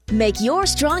Make your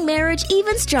strong marriage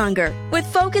even stronger with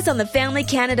Focus on the Family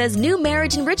Canada's new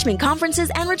marriage enrichment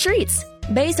conferences and retreats.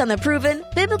 Based on the proven,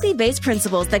 biblically based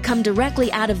principles that come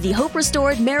directly out of the Hope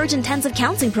Restored Marriage Intensive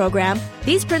Counseling Program,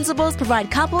 these principles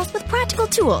provide couples with practical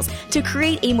tools to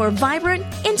create a more vibrant,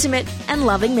 intimate, and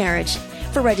loving marriage.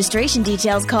 For registration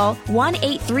details, call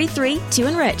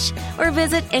 1-833-2ENRICH or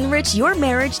visit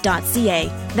enrichyourmarriage.ca.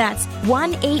 That's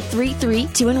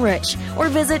 1-833-2ENRICH or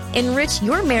visit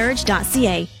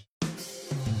enrichyourmarriage.ca.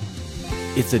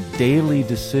 It's a daily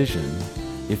decision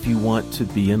if you want to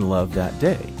be in love that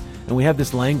day. And we have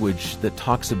this language that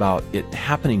talks about it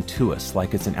happening to us,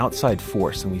 like it's an outside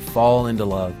force, and we fall into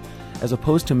love, as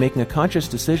opposed to making a conscious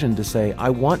decision to say, I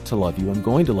want to love you, I'm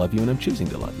going to love you, and I'm choosing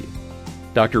to love you.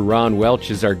 Dr. Ron Welch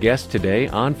is our guest today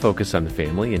on Focus on the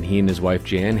Family, and he and his wife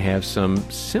Jan have some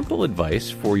simple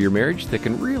advice for your marriage that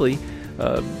can really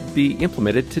be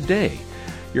implemented today.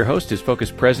 Your host is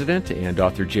Focus President and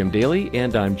author Jim Daly,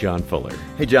 and I'm John Fuller.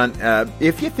 Hey, John,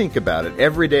 if you think about it,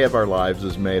 every day of our lives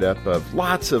is made up of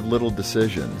lots of little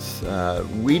decisions.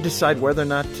 We decide whether or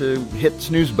not to hit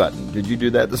snooze button. Did you do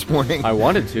that this morning? I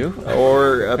wanted to.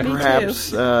 Or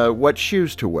perhaps what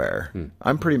shoes to wear.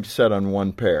 I'm pretty set on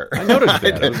one pair. I noticed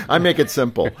that. I make it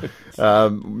simple.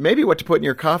 Maybe what to put in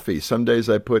your coffee. Some days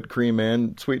I put cream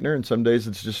and sweetener, and some days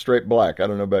it's just straight black. I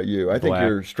don't know about you. I think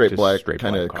you're straight black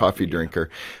kind of coffee drinker.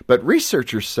 But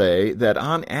researchers say that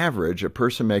on average, a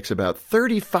person makes about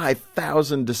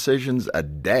 35,000 decisions a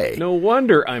day. No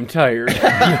wonder I'm tired.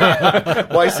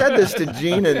 Well, I said this to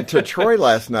Gene and to Troy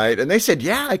last night, and they said,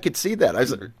 yeah, I could see that. I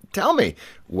said, tell me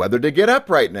whether to get up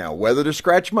right now, whether to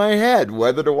scratch my head,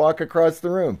 whether to walk across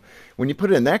the room. When you put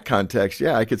it in that context,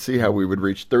 yeah, I could see how we would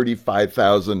reach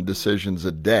 35,000 decisions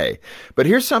a day. But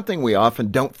here's something we often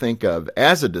don't think of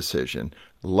as a decision: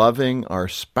 loving our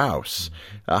spouse.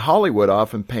 Hollywood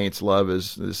often paints love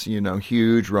as this,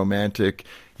 huge romantic.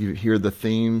 You hear the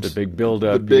themes, the big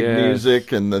build-up, the big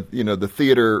music, and the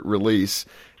theater release,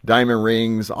 diamond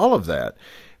rings, all of that.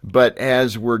 But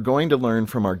as we're going to learn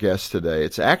from our guests today,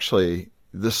 it's actually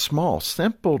the small,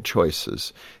 simple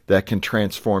choices that can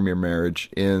transform your marriage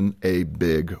in a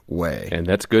big way. And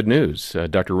that's good news.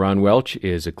 Dr. Ron Welch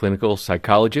is a clinical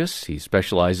psychologist. He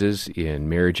specializes in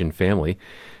marriage and family.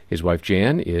 His wife,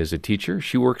 Jan, is a teacher.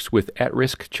 She works with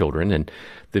at-risk children, and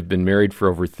they've been married for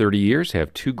over 30 years,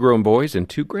 have 2 grown boys and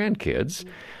 2 grandkids.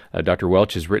 Dr.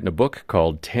 Welch has written a book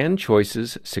called 10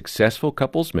 Choices Successful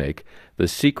Couples Make, The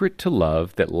Secret to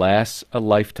Love That Lasts a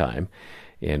Lifetime.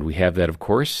 And we have that, of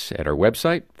course, at our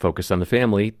website,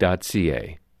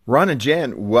 focusonthefamily.ca. Ron and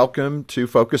Jan, welcome to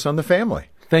Focus on the Family.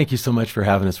 Thank you so much for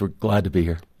having us. We're glad to be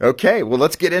here. Okay, well,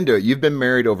 let's get into it. You've been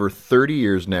married over 30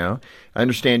 years now. I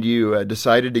understand you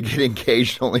decided to get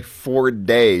engaged only 4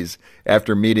 days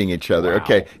after meeting each other. Wow.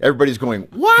 Okay, everybody's going,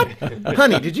 what?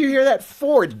 Honey, did you hear that?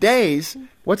 4 days?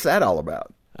 What's that all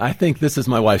about? I think this is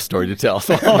my wife's story to tell.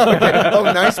 So.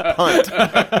 Oh, nice punt.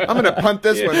 I'm going to punt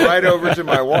this one right over to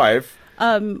my wife.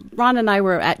 Ron and I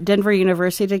were at Denver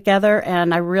University together,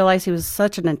 and I realized he was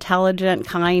such an intelligent,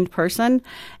 kind person,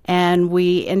 and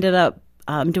we ended up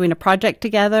doing a project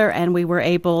together, and we were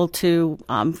able to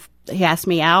he asked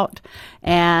me out,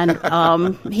 and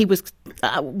he was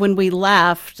when we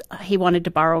left, he wanted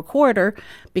to borrow a quarter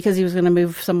because he was going to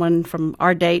move someone from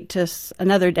our date to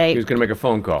another date. He was going to make a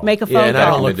phone call. And I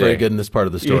don't look very good in this part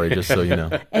of the story, just so you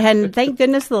know. And thank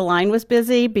goodness the line was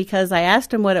busy, because I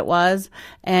asked him what it was,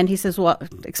 and he says, well,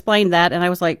 explain that. And I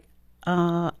was like,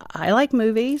 I like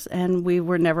movies, and we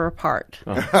were never apart.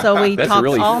 Oh. So we That's talked a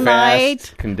really all fast,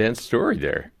 night. Condensed story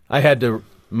there. I had to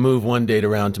move one date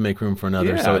around to make room for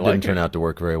another, Yeah, so it I didn't turn out to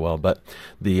work very well. But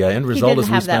the end result is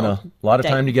we spent a lot of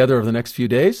time together over the next few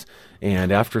days.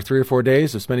 And after 3 or 4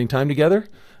 days of spending time together,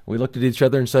 we looked at each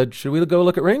other and said, should we go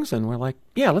look at rings? And we're like,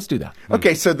 yeah, let's do that.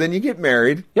 Okay, so then you get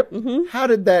married. Yep. Mm-hmm. How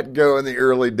did that go in the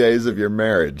early days of your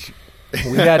marriage?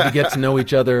 We had to get to know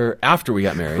each other after we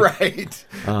got married. Right.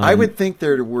 I would think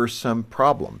there were some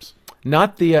problems.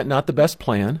 Not the best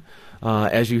plan.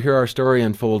 As you hear our story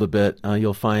unfold a bit,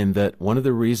 you'll find that one of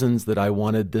the reasons that I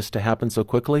wanted this to happen so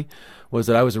quickly was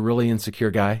that I was a really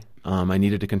insecure guy. I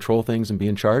needed to control things and be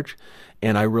in charge.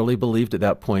 And I really believed at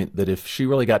that point that if she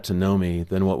really got to know me,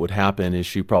 then what would happen is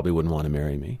she probably wouldn't want to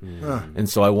marry me. Mm. And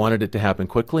so I wanted it to happen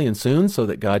quickly and soon so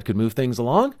that God could move things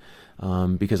along.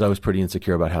 Because I was pretty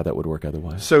insecure about how that would work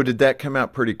otherwise. So did that come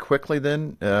out pretty quickly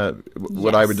then?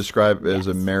 What I would describe as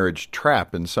a marriage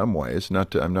trap in some ways.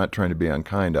 I'm not trying to be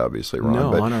unkind, obviously, Ron.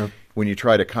 No, but when you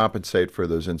try to compensate for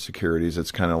those insecurities,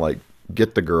 it's kind of like,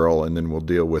 get the girl and then we'll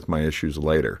deal with my issues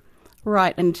later.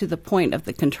 Right, and to the point of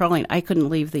the controlling, I couldn't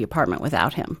leave the apartment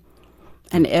without him.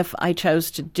 And if I chose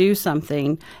to do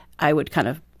something, I would kind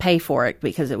of pay for it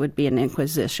because it would be an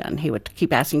inquisition. He would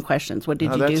keep asking questions. What did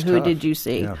you do? that's Who tough. did you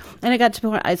see? Yeah. And it got to the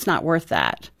point, it's not worth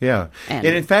that. Yeah. And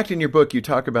in fact, in your book, you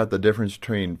talk about the difference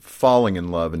between falling in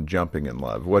love and jumping in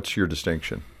love. What's your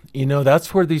distinction?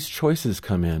 That's where these choices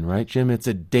come in, right, Jim? It's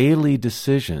a daily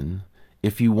decision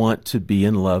if you want to be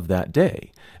in love that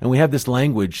day. And we have this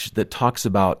language that talks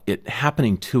about it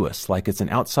happening to us, like it's an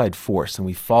outside force, and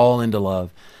we fall into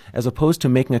love, as opposed to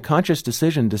making a conscious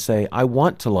decision to say, I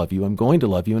want to love you, I'm going to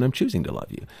love you, and I'm choosing to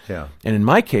love you. Yeah. And in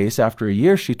my case, after a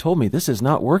year, she told me, this is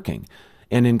not working.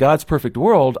 And in God's perfect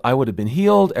world, I would have been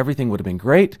healed, everything would have been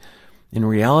great. In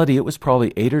reality, it was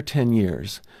probably 8 or 10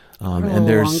 years. And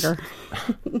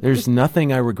there's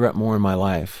nothing I regret more in my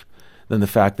life than the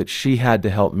fact that she had to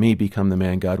help me become the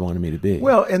man God wanted me to be.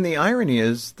 Well, and the irony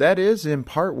is that is in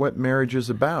part what marriage is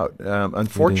about.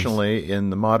 Unfortunately, in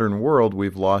the modern world,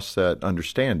 we've lost that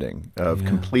understanding of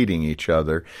completing each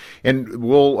other. And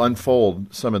we'll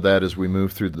unfold some of that as we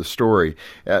move through the story.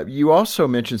 You also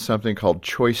mentioned something called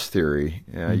choice theory.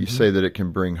 You say that it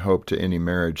can bring hope to any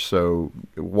marriage. So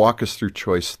walk us through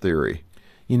choice theory.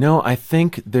 I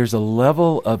think there's a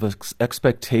level of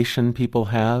expectation people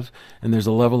have, and there's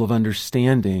a level of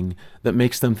understanding that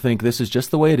makes them think this is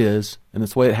just the way it is, and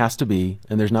it's the way it has to be,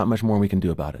 and there's not much more we can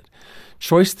do about it.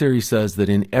 Choice theory says that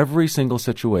in every single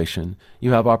situation,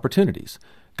 you have opportunities.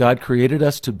 God created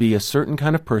us to be a certain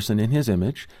kind of person in His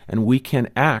image, and we can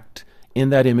act in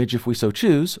that image if we so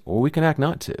choose, or we can act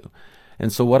not to.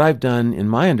 And so what I've done in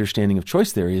my understanding of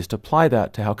choice theory is to apply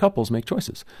that to how couples make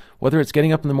choices. Whether it's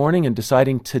getting up in the morning and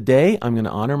deciding today I'm going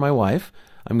to honor my wife,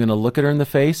 I'm going to look at her in the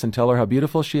face and tell her how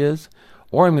beautiful she is,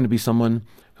 or I'm going to be someone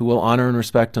who will honor and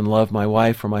respect and love my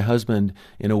wife or my husband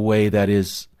in a way that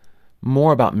is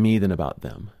more about me than about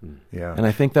them. Yeah. And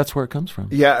I think that's where it comes from.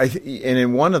 Yeah, and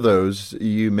in one of those,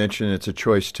 you mentioned it's a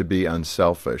choice to be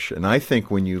unselfish. And I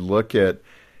think when you look at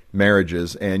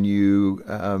marriages and you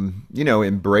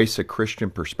embrace a Christian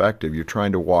perspective, you're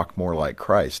trying to walk more like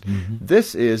Christ.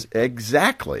 This is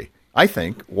exactly, I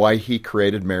think, why He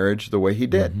created marriage the way He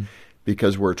did.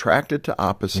 Because we're attracted to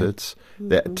opposites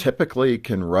that typically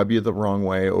can rub you the wrong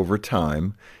way over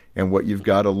time. And what you've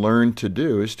got to learn to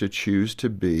do is to choose to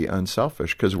be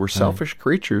unselfish, because we're selfish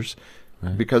creatures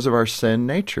because of our sin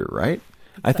nature, right?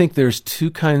 I think there's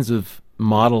two kinds of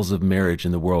models of marriage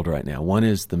in the world right now. One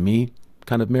is the me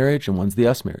kind of marriage, and one's the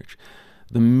us marriage.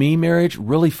 The me marriage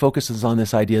really focuses on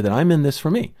this idea that I'm in this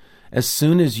for me. As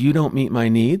soon as you don't meet my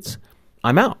needs,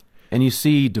 I'm out. And you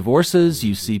see divorces,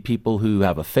 you see people who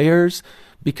have affairs,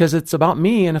 because it's about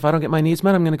me, and if I don't get my needs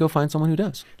met, I'm going to go find someone who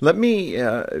does. Let me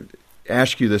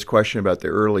ask you this question about the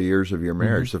early years of your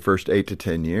marriage, the first 8 to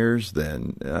 10 years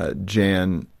then.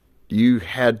 Jan, you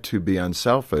had to be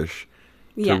unselfish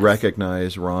to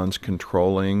recognize Ron's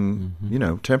controlling,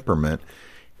 temperament.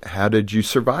 How did you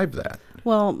survive that?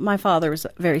 Well, my father was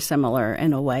very similar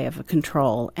in a way of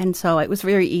control, and so it was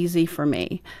very easy for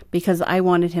me because I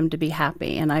wanted him to be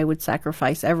happy, and I would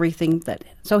sacrifice everything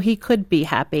so he could be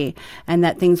happy and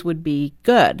that things would be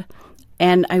good.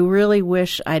 And I really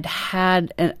wish I'd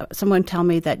had someone tell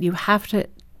me that you have to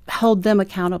hold them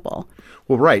accountable.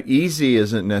 Well, right. Easy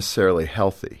isn't necessarily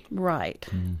healthy. Right.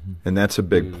 And that's a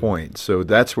big point. So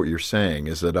that's what you're saying,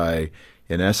 is that I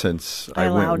went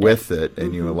allowed with it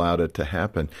and you allowed it to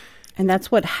happen. And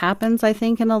that's what happens, I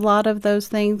think, in a lot of those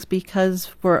things, because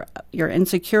for your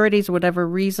insecurities or whatever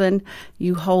reason,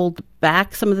 you hold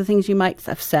back some of the things you might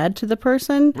have said to the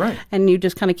person. Right. And you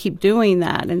just kind of keep doing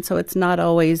that. And so it's not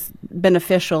always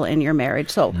beneficial in your marriage.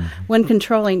 So when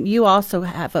controlling, you also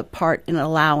have a part in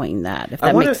allowing that, if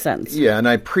that makes sense. Yeah, and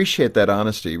I appreciate that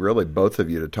honesty, really, both of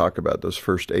you, to talk about those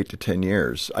first 8 to 10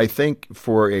 years. I think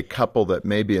for a couple that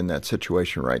may be in that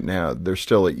situation right now, they're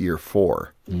still at year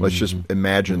 4. Let's just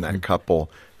imagine that couple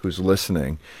who's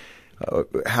listening.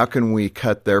 How can we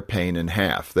cut their pain in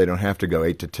half? They don't have to go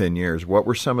 8 to 10 years. What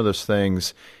were some of those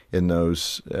things in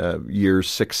those years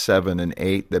 6, 7, and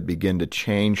 8 that begin to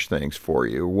change things for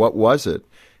you? What was it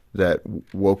that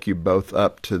woke you both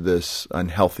up to this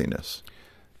unhealthiness?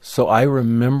 So I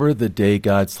remember the day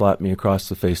God slapped me across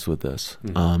the face with this.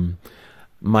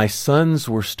 My sons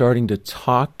were starting to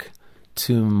talk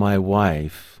to my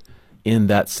wife in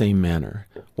that same manner.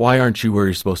 Why aren't you where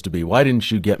you're supposed to be? Why didn't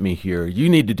you get me here? You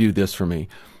need to do this for me.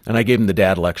 And I gave him the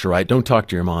dad lecture, right? Don't talk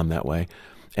to your mom that way.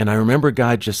 And I remember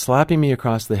God just slapping me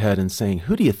across the head and saying,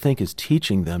 who do you think is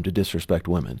teaching them to disrespect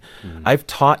women? I've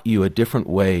taught you a different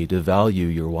way to value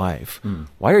your wife.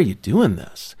 Why are you doing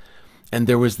this? And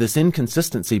there was this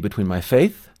inconsistency between my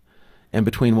faith and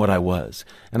between what I was.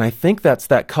 And I think that's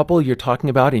that couple you're talking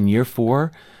about in year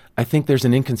 4. I think there's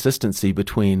an inconsistency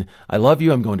between I love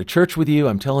you, I'm going to church with you,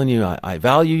 I'm telling you I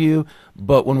value you,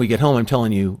 but when we get home, I'm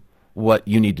telling you what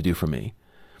you need to do for me.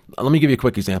 Let me give you a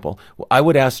quick example. I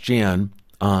would ask Jan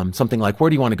something like, where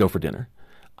do you want to go for dinner?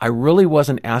 I really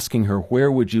wasn't asking her,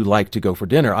 where would you like to go for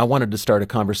dinner? I wanted to start a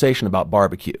conversation about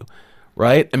barbecue,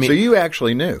 right? I mean, so you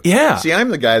actually knew. Yeah. See, I'm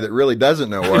the guy that really doesn't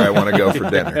know where I want to go for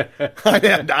dinner.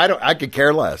 I could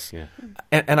care less. Yeah.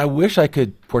 And I wish I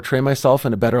could portray myself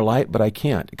in a better light, but I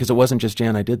can't, because it wasn't just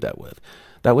Jan I did that with.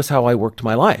 That was how I worked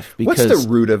my life. What's the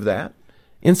root of that?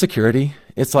 Insecurity.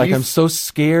 It's like I'm so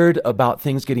scared about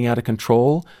things getting out of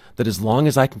control that as long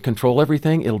as I can control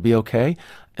everything, it'll be okay.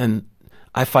 And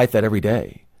I fight that every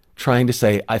day, trying to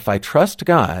say, if I trust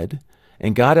God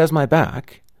and God has my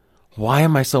back, why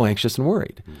am I so anxious and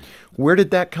worried? Where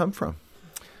did that come from?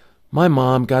 My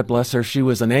mom, God bless her, she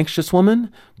was an anxious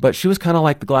woman, but she was kind of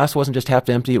like the glass wasn't just half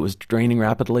empty, it was draining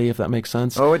rapidly, if that makes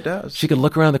sense. Oh, it does. She could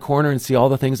look around the corner and see all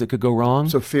the things that could go wrong.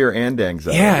 So fear and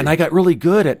anxiety. Yeah, and I got really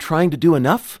good at trying to do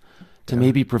enough to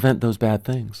maybe prevent those bad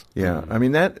things. Yeah, I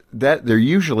mean, that there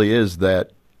usually is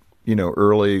that,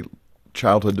 early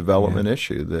childhood development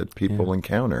issue that people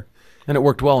encounter. And it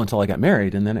worked well until I got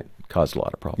married, and then it caused a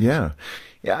lot of problems. Yeah.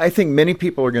 Yeah, I think many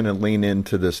people are going to lean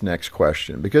into this next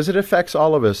question because it affects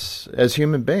all of us as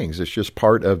human beings. It's just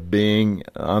part of being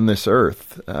on this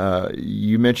earth.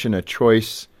 You mentioned a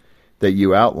choice that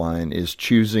you outline is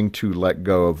choosing to let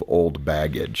go of old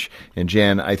baggage. And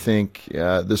Jan, I think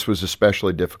this was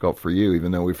especially difficult for you,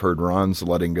 even though we've heard Ron's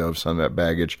letting go of some of that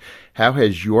baggage. How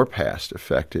has your past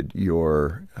affected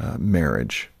your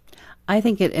marriage? I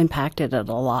think it impacted it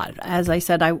a lot. As I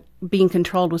said, being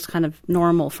controlled was kind of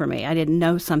normal for me. I didn't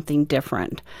know something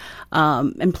different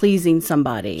and pleasing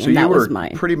somebody. So and that you were was my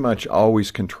pretty much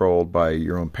always controlled by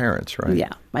your own parents, right?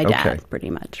 Yeah, my dad, pretty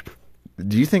much.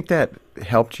 Do you think that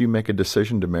helped you make a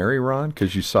decision to marry Ron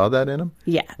because you saw that in him?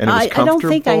 Yeah. And it was I don't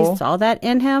think I comfortable? saw that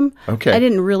in him. Okay. I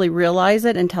didn't really realize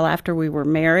it until after we were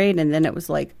married, and then it was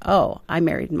like, oh, I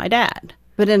married my dad.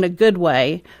 But in a good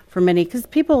way for many, because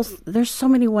there's so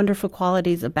many wonderful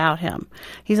qualities about him.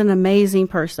 He's an amazing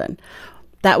person.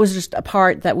 That was just a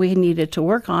part that we needed to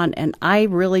work on, and I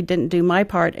really didn't do my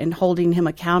part in holding him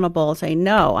accountable, saying,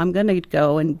 no, I'm going to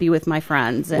go and be with my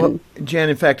friends. And Well, Jan,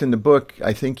 in fact, in the book,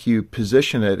 I think you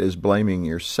position it as blaming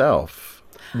yourself,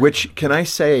 which, can I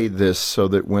say this so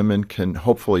that women can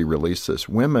hopefully release this?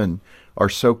 Women are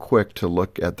so quick to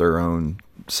look at their own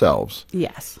selves.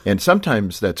 yes. And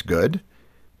sometimes that's good,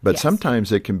 but Yes.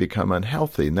 sometimes it can become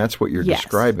unhealthy, and that's what you're Yes.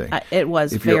 describing. It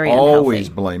was if very you're always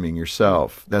unhealthy. blaming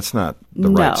yourself, that's not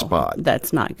the right spot.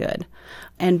 That's not good.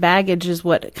 And baggage is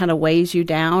what kind of weighs you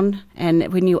down.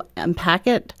 And when you unpack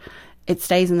it, it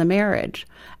stays in the marriage.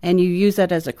 And you use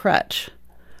that as a crutch.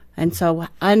 And so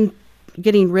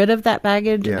getting rid of that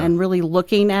baggage Yeah. and really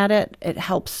looking at it, it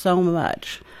helps so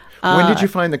much. When did you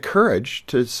find the courage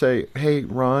to say, hey,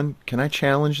 Ron, can I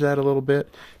challenge that a little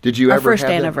bit? Did you Our ever first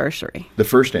have that? anniversary. The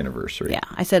first anniversary. Yeah.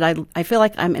 I said, I feel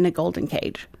like I'm in a golden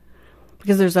cage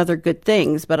because there's other good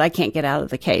things, but I can't get out of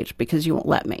the cage because you won't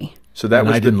let me. So that And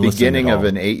was I the didn't listen beginning at of all.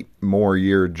 an 8 more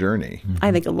year journey.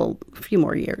 I think a few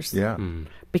more years. Yeah.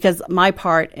 Because my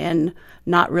part in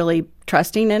not really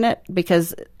trusting in it,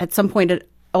 because at some point it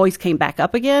always came back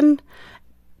up again,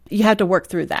 you had to work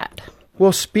through that.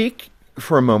 Well, speak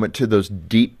for a moment to those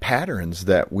deep patterns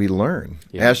that we learn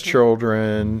as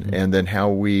children and then how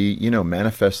we,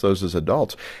 manifest those as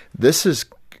adults. This is,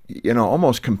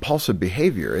 almost compulsive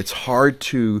behavior. It's hard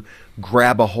to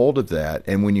grab a hold of that.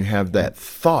 And when you have that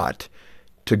thought,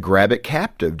 to grab it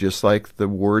captive, just like the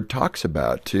word talks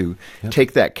about, to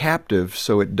take that captive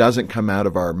so it doesn't come out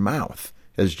of our mouth,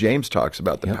 as James talks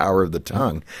about the power of the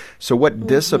tongue. So what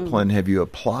discipline have you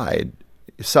applied,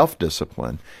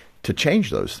 self-discipline, to change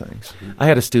those things? I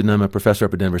had a student, I'm a professor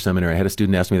up at Denver Seminary, I had a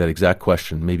student ask me that exact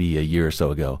question maybe a year or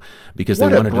so ago because What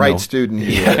they a wanted to know. bright student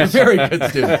he Yeah, is. very good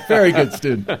student, very good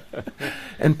student.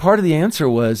 And part of the answer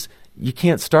was, you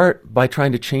can't start by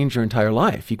trying to change your entire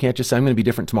life. You can't just say, I'm going to be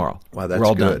different tomorrow. Wow, that's We're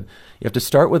all good. done. You have to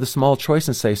start with a small choice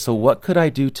and say, so what could I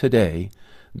do today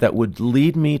that would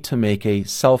lead me to make a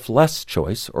selfless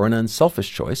choice or an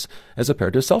unselfish choice as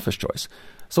compared to a selfish choice?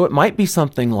 So it might be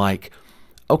something like,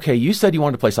 okay, you said you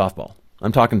wanted to play softball.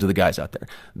 I'm talking to the guys out there.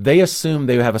 They assume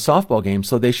they have a softball game,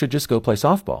 so they should just go play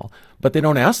softball. But they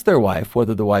don't ask their wife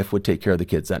whether the wife would take care of the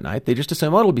kids that night. They just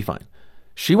assume, oh, it'll be fine.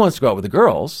 She wants to go out with the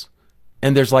girls,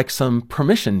 and there's like some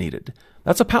permission needed.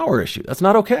 That's a power issue. That's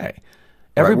not okay.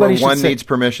 Everybody Right, where should one say, needs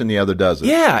permission, the other doesn't.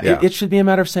 yeah, it should be a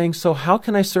matter of saying, so how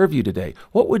can I serve you today?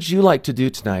 What would you like to do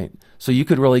tonight so you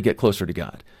could really get closer to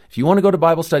God? If you want to go to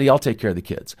Bible study, I'll take care of the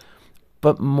kids.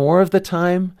 But more of the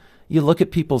time, You look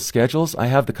at people's schedules. I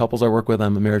have the couples I work with.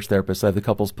 I'm a marriage therapist. I have the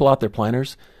couples pull out their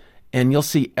planners, and you'll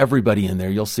see everybody in there.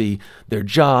 You'll see their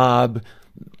job,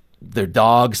 their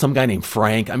dog, some guy named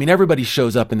Frank. I mean, everybody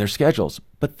shows up in their schedules,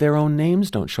 but their own names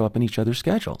don't show up in each other's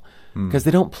schedule because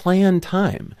they don't plan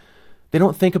time. They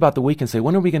don't think about the week and say,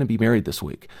 when are we going to be married this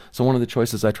week? So one of the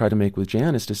choices I try to make with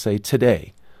Jan is to say,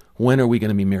 today. When are we going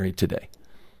to be married today?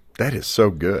 That is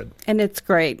so good. And it's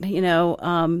great,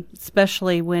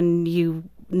 especially when you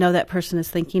know that person is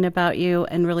thinking about you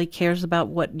and really cares about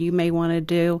what you may want to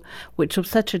do, which was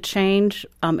such a change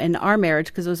in our marriage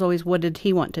because it was always, what did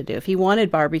he want to do? If he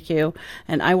wanted barbecue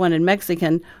and I wanted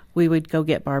Mexican, we would go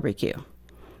get barbecue.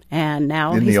 And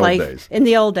now he's like, in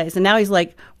the old days. And now he's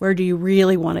like, where do you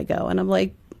really want to go? And I'm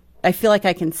like, I feel like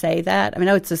I can say that. I mean,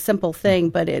 I know it's a simple thing,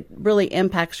 but it really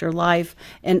impacts your life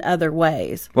in other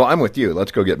ways. Well, I'm with you.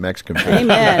 Let's go get Mexican food.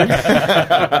 Amen.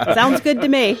 Sounds good to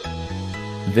me.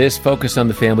 This Focus on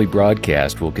the Family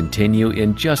broadcast will continue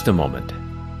in just a moment.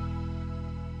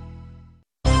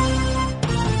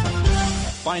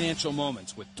 Financial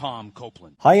Moments with Tom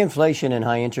Copeland. High inflation and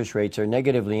high interest rates are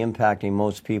negatively impacting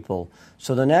most people.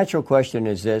 So the natural question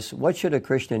is this: what should a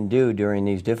Christian do during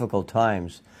these difficult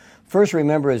times? First,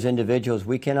 remember, as individuals,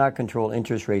 we cannot control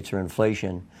interest rates or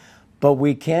inflation, but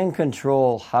we can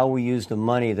control how we use the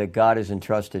money that God has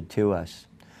entrusted to us.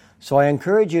 So I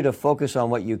encourage you to focus on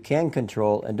what you can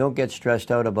control and don't get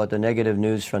stressed out about the negative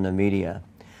news from the media.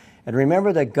 And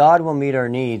remember that God will meet our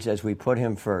needs as we put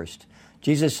Him first.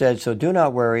 Jesus said, so do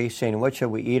not worry, saying, what shall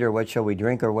we eat, or what shall we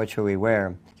drink, or what shall we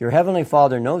wear? Your heavenly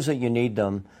Father knows that you need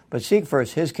them, but seek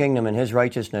first His kingdom and His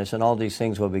righteousness, and all these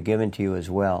things will be given to you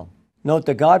as well. Note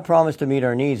that God promised to meet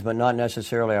our needs, but not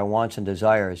necessarily our wants and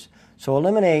desires. So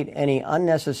eliminate any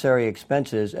unnecessary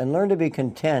expenses and learn to be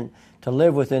content to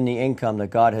live within the income that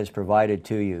God has provided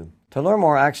to you. To learn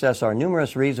more, access our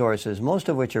numerous resources, most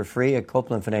of which are free at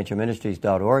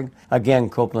CopelandFinancialMinistries.org.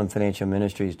 Again,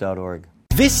 CopelandFinancialMinistries.org.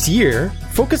 This year,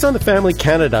 Focus on the Family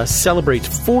Canada celebrates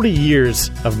 40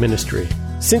 years of ministry.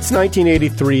 Since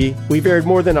 1983, we've aired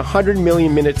more than 100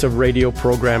 million minutes of radio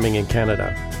programming in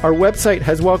Canada. Our website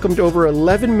has welcomed over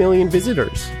 11 million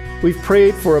visitors. We've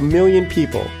prayed for 1 million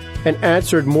people and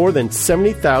answered more than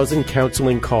 70,000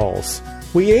 counseling calls.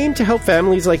 We aim to help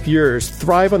families like yours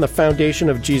thrive on the foundation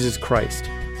of Jesus Christ.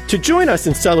 To join us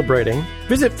in celebrating,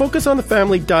 visit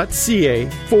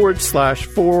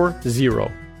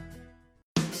focusonthefamily.ca/40.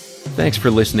 Thanks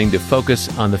for listening to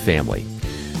Focus on the Family.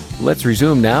 Let's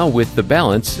resume now with the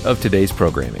balance of today's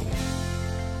programming.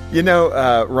 You know,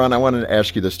 Ron, I wanted to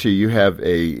ask you this too. You have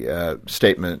a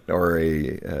statement or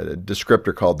a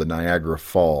descriptor called the Niagara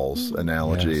Falls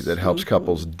analogy that helps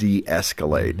couples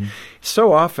de-escalate.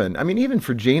 So often, I mean, even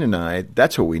for Jean and I,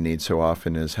 that's what we need so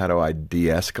often is how do I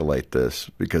de-escalate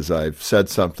this? Because I've said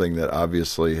something that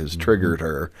obviously has triggered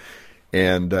her.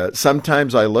 And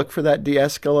sometimes I look for that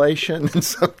de-escalation, and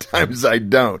sometimes I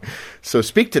don't. So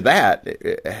speak to that.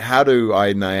 How do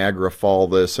I Niagara Fall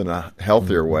this in a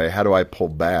healthier way? How do I pull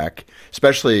back,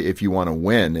 especially if you want to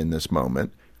win in this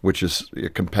moment, which is a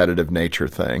competitive nature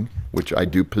thing, which I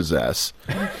do possess.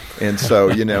 And so,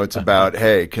 you know, it's about,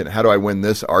 hey, how do I win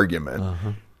this argument?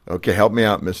 Okay, help me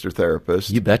out, Mr. Therapist.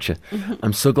 You betcha.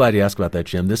 I'm so glad you asked about that,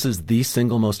 Jim. This is the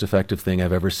single most effective thing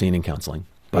I've ever seen in counseling.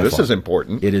 Well, this is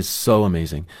important. It is so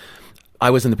amazing. I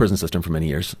was in the prison system for many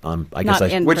years.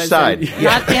 Which side?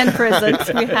 Not in prison.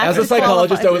 As a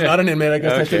psychologist, I was not an inmate. I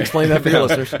guess I should explain that for your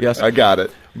listeners. Yes, I got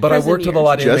it. But prison I worked with a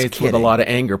lot of inmates with a lot of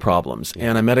anger problems.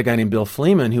 And I met a guy named Bill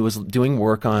Fleeman who was doing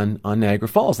work on Niagara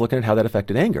Falls, looking at how that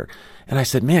affected anger. And I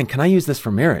said, man, can I use this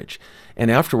for marriage?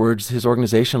 And afterwards, his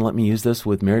organization let me use this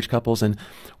with marriage couples. And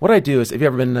what I do is, have you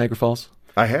ever been to Niagara Falls?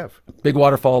 I have. Big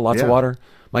waterfall, lots of water.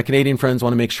 My Canadian friends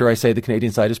want to make sure I say the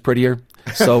Canadian side is prettier.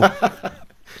 So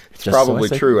it's probably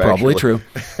true, Probably true.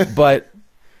 But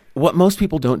what most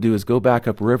people don't do is go back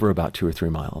upriver about 2 or 3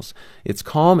 miles. It's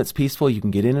calm, it's peaceful, you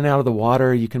can get in and out of the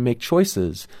water, you can make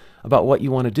choices about what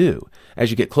you want to do.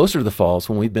 As you get closer to the falls,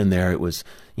 when we've been there, it was,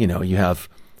 you know, you have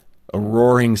a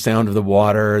roaring sound of the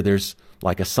water, there's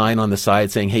like a sign on the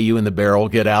side saying, hey, you in the barrel,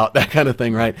 get out, that kind of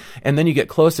thing, right? And then you get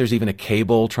close, there's even a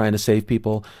cable trying to save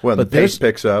people. Well, the pace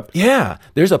picks up. Yeah,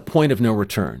 there's a point of no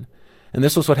return. And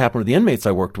this was what happened with the inmates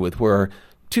I worked with, where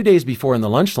 2 days before in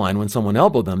the lunch line, when someone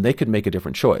elbowed them, they could make a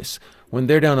different choice. When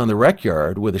they're down on the rec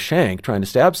yard with a shank trying to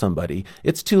stab somebody,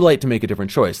 it's too late to make a different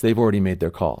choice. They've already made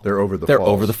their call. They're over the They're falls.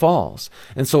 over the falls.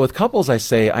 And so with couples, I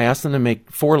ask them to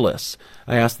make 4 lists.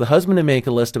 I ask the husband to make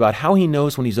a list about how he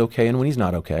knows when he's okay and when he's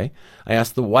not okay. I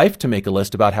ask the wife to make a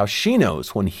list about how she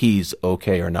knows when he's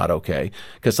okay or not okay.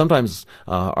 Because sometimes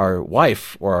our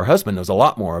wife or our husband knows a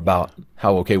lot more about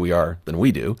how okay we are than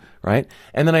we do, right?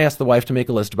 And then I ask the wife to make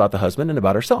a list about the husband and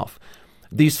about herself.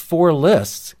 These 4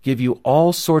 lists give you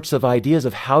all sorts of ideas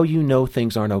of how you know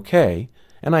things aren't okay,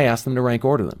 and I ask them to rank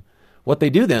order them. What they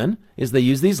do then is they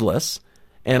use these lists,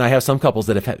 and I have some couples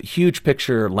that have had a huge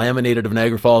picture laminated of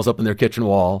Niagara Falls up in their kitchen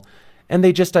wall, and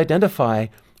they just identify,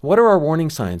 what are our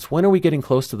warning signs? When are we getting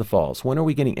close to the falls? When are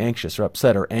we getting anxious or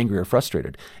upset or angry or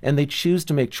frustrated? And they choose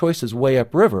to make choices way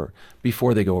upriver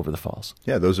before they go over the falls.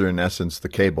 Yeah, those are in essence the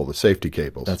safety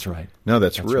cables. That's right. No,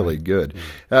 that's really right. good.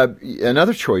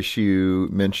 Another choice you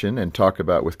mention and talk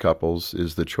about with couples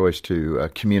is the choice to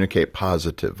communicate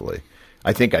positively.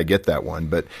 I think I get that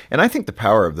one, and I think the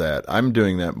power of that, I'm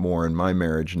doing that more in my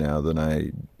marriage now than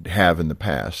I have in the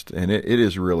past, and it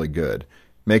is really good.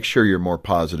 Make sure you're more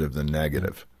positive than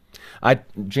negative.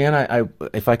 Jan,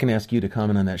 if I can ask you to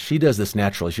comment on that, she does this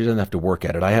naturally. She doesn't have to work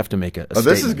at it. I have to make a statement.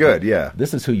 This is good, yeah.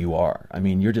 This is who you are. I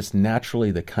mean, you're just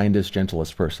naturally the kindest,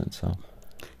 gentlest person. So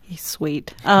He's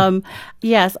sweet.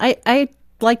 Yes, I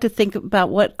like to think about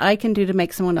what I can do to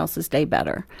make someone else's day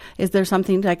better. Is there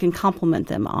something that I can compliment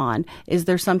them on? Is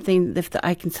there something if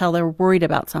I can tell they're worried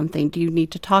about something? Do you need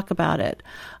to talk about it?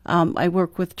 I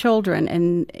work with children,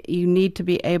 and you need to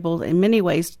be able, in many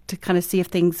ways, to kind of see if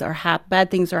things are bad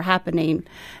things are happening,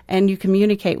 and you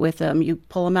communicate with them. You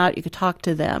pull them out. You could talk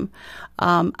to them.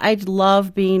 I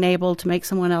love being able to make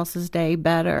someone else's day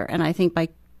better, and I think by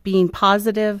being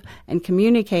positive and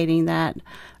communicating that.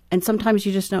 And sometimes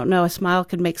you just don't know. A smile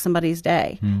could make somebody's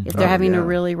day if they're having a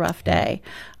really rough day.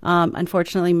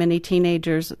 Unfortunately, many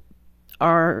teenagers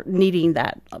are needing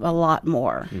that a lot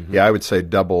more. Mm-hmm. Yeah, I would say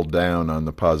double down on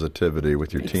the positivity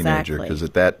with your teenager, because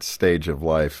at that stage of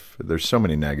life, there's so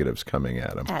many negatives coming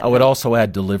at them. I would also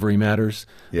add delivery matters.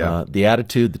 Yeah. The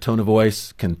attitude, the tone of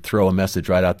voice can throw a message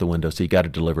right out the window, so you got to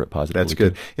deliver it positively. That's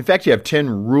good. In fact, you have 10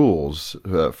 rules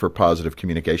for positive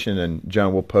communication, and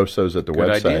John, we'll post those at the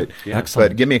website. Idea. Yeah. Excellent.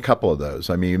 But give me a couple of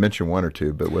those. I mean, you mentioned 1 or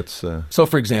 2, but what's... So,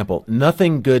 for example,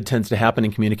 nothing good tends to happen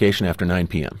in communication after 9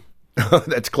 p.m.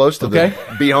 That's close to the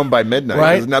be home by midnight.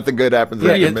 Right? There's nothing good happens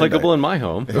Pretty after applicable midnight. in my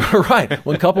home. Right.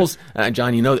 When couples,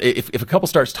 John, you know, if a couple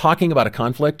starts talking about a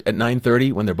conflict at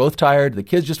 9:30 when they're both tired, the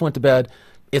kids just went to bed,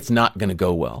 it's not going to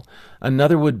go well.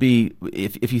 Another would be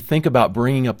if you think about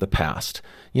bringing up the past,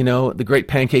 you know, the great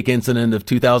pancake incident of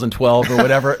 2012 or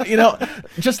whatever, you know,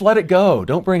 just let it go.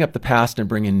 Don't bring up the past and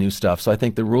bring in new stuff. So I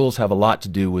think the rules have a lot to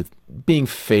do with being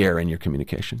fair in your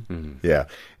communication. Mm-hmm. Yeah.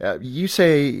 You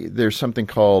say there's something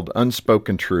called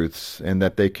unspoken truths and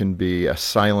that they can be a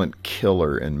silent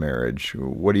killer in marriage.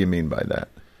 What do you mean by that?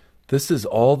 This is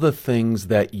all the things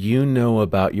that you know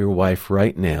about your wife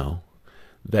right now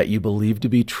that you believe to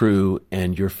be true,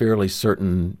 and you're fairly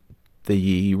certain that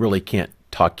you really can't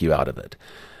talk you out of it.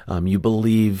 You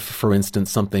believe, for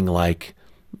instance, something like,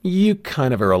 you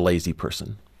kind of are a lazy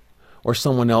person. Or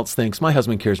someone else thinks, my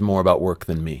husband cares more about work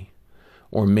than me.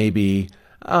 Or maybe,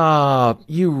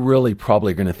 you really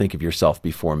probably are going to think of yourself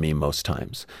before me most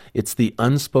times. It's the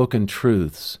unspoken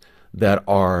truths that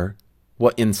are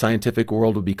what in scientific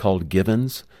world would be called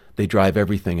givens. They drive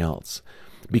everything else.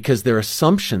 Because they're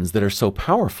assumptions that are so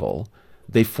powerful,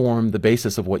 they form the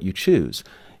basis of what you choose.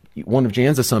 One of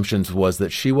Jan's assumptions was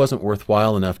that she wasn't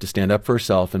worthwhile enough to stand up for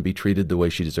herself and be treated the way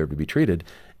she deserved to be treated.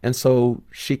 And so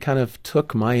she kind of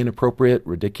took my inappropriate,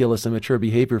 ridiculous, immature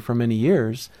behavior for many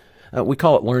years. We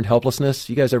call it learned helplessness.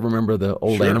 You guys ever remember the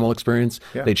old animal experience?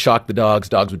 Yeah. They'd shock the dogs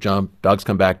would jump, dogs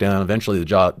come back down. Eventually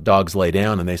the dogs lay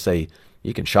down and they say,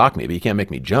 you can shock me, but you can't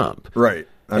make me jump. Right.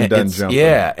 I'm done jumping.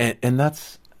 Yeah, and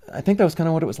that's... I think that was kind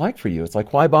of what it was like for you. It's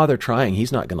like, why bother trying?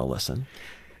 He's not going to listen.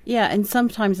 Yeah, and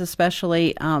sometimes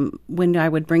especially when I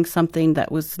would bring something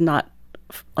that was not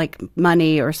like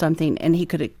money or something, and he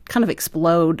could kind of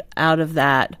explode out of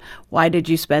that. Why did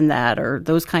you spend that? Or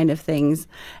those kind of things.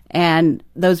 And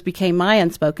those became my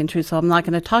unspoken truth. So I'm not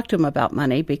going to talk to him about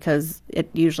money because it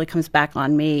usually comes back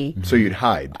on me. So you'd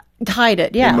hide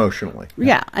it, yeah. emotionally.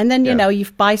 Yeah. And then, you know, you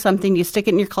buy something, you stick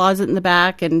it in your closet in the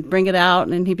back and bring it out,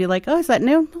 and he'd be like, oh, is that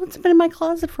new? Well, it's been in my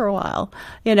closet for a while.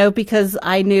 You know, because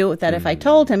I knew that if I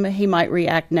told him, he might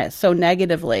react so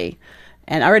negatively.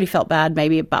 And I already felt bad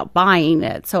maybe about buying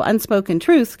it. So unspoken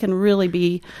truths can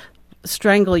really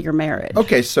strangle your marriage.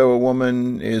 Okay, so a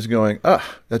woman is going,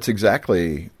 that's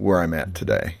exactly where I'm at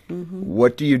today. Mm-hmm.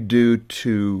 What do you do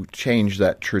to change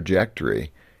that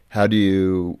trajectory? How do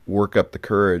you work up the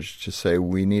courage to say,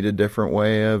 we need a different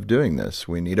way of doing this?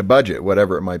 We need a budget,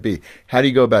 whatever it might be. How do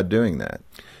you go about doing that?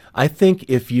 I think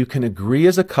if you can agree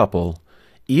as a couple,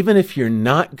 even if you're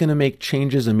not going to make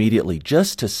changes immediately,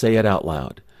 just to say it out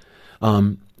loud.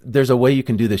 There's a way you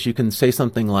can do this. You can say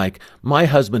something like, my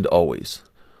husband always,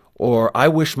 or I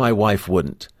wish my wife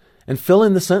wouldn't, and fill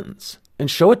in the sentence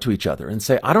and show it to each other and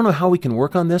say, I don't know how we can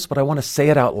work on this, but I want to say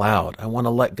it out loud. I want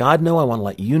to let God know. I want to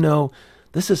let you know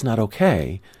this is not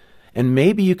okay. And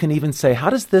maybe you can even say, how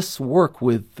does this work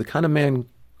with the kind of man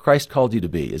Christ called you to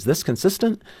be? Is this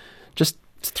consistent? Just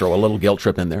throw a little guilt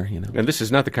trip in there, And this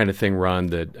is not the kind of thing, Ron,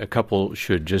 that a couple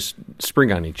should just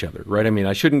spring on each other, right? I mean,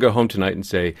 I shouldn't go home tonight and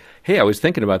say, hey, I was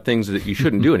thinking about things that you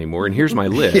shouldn't do anymore, and here's my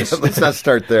list. Yeah, let's not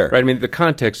start there. Right? I mean, the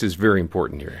context is very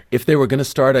important here. If they were going to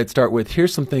start, I'd start with,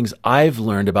 here's some things I've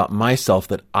learned about myself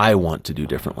that I want to do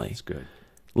differently. That's good.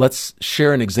 Let's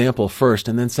share an example first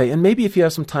and then say, and maybe if you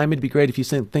have some time, it'd be great if you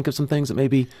think of some things that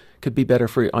maybe could be better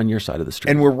for you on your side of the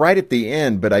street. And we're right at the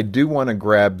end, but I do want to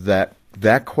grab that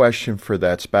question for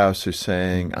that spouse who's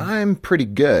saying, I'm pretty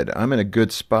good. I'm in a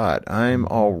good spot. I'm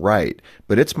all right.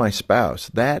 But it's my spouse.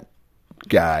 That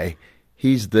guy,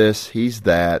 he's this, he's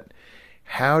that.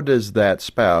 How does that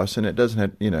spouse, and it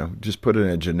doesn't have, just put it in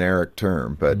a generic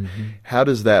term, but how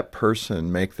does that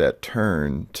person make that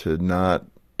turn to not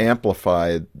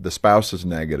amplify the spouse's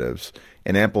negatives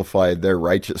and amplify their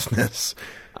righteousness?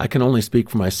 I can only speak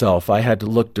for myself. I had to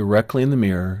look directly in the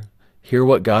mirror, hear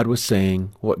what God was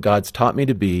saying, what God's taught me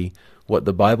to be, what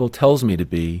the Bible tells me to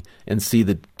be, and see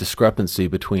the discrepancy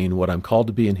between what I'm called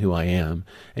to be and who I am.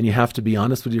 And you have to be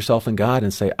honest with yourself and God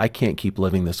and say, I can't keep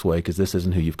living this way because this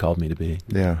isn't who you've called me to be.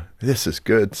 Yeah, this is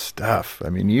good stuff. I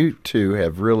mean, you two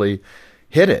have really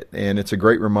hit it, and it's a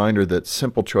great reminder that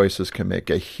simple choices can make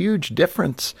a huge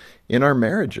difference in our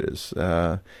marriages.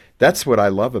 That's what I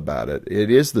love about it.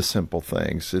 It is the simple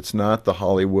things. It's not the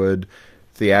Hollywood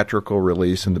theatrical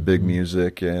release and the big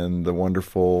music and the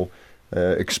wonderful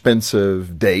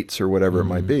expensive dates or whatever it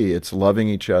might be. It's loving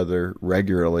each other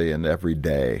regularly and every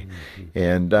day.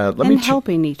 And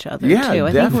helping each other, too. I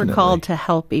definitely. think we're called to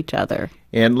help each other.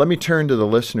 And let me turn to the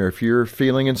listener. If you're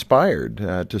feeling inspired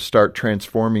to start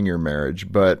transforming your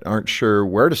marriage but aren't sure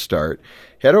where to start,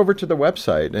 head over to the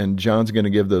website, and John's going to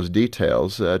give those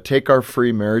details. Take our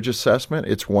free marriage assessment.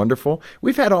 It's wonderful.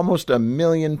 We've had almost 1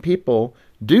 million people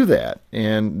do that.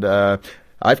 And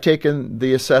I've taken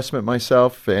the assessment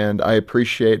myself, and I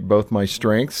appreciate both my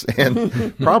strengths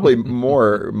and probably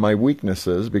more my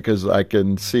weaknesses because I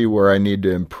can see where I need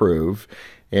to improve.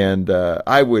 And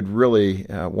I would really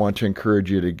want to encourage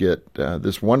you to get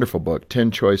this wonderful book, 10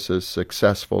 Choices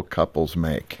Successful Couples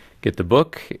Make. Get the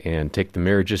book and take the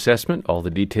marriage assessment. All the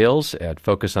details at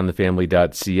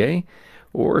focusonthefamily.ca.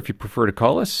 Or if you prefer to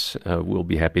call us, we'll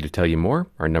be happy to tell you more.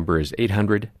 Our number is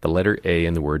 800, the letter A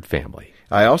in the word family.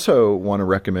 I also want to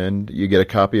recommend you get a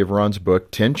copy of Ron's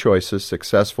book, 10 Choices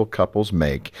Successful Couples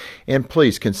Make. And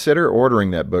please consider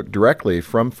ordering that book directly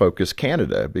from Focus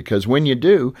Canada, because when you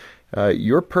do,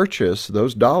 your purchase,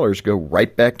 those dollars go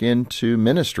right back into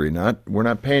ministry. We're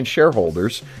not paying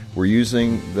shareholders. We're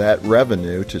using that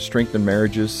revenue to strengthen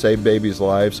marriages, save babies'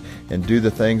 lives, and do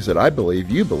the things that I believe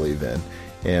you believe in.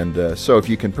 And so if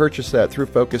you can purchase that through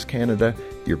Focus Canada,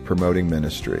 you're promoting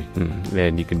ministry.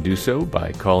 And you can do so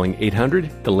by calling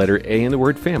 800, the letter A in the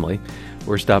word family,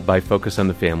 or stop by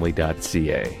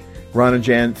focusonthefamily.ca. Ron and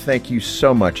Jan, thank you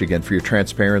so much again for your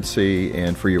transparency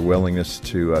and for your willingness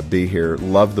to be here.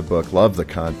 Love the book, love the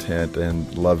content,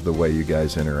 and love the way you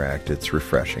guys interact. It's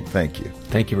refreshing. Thank you.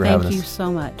 Thank you for having us. Thank you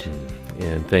so much.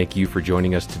 And thank you for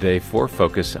joining us today for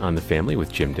Focus on the Family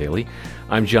with Jim Daly.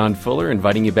 I'm John Fuller,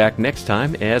 inviting you back next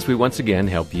time as we once again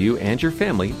help you and your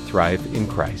family thrive in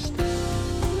Christ.